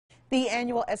The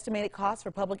annual estimated cost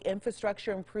for public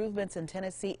infrastructure improvements in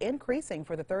Tennessee increasing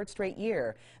for the third straight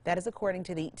year. That is according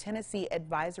to the Tennessee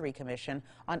Advisory Commission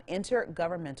on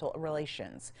Intergovernmental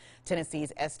Relations.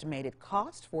 Tennessee's estimated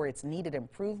cost for its needed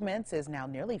improvements is now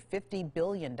nearly $50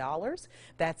 billion.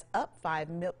 That's up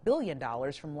 $5 billion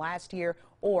from last year,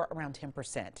 or around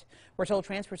 10%. We're told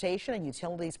transportation and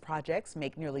utilities projects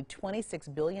make nearly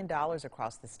 $26 billion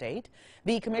across the state.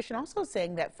 The commission also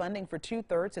saying that funding for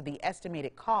 2/3 of the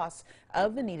estimated costs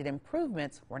of the needed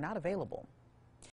improvements were not available.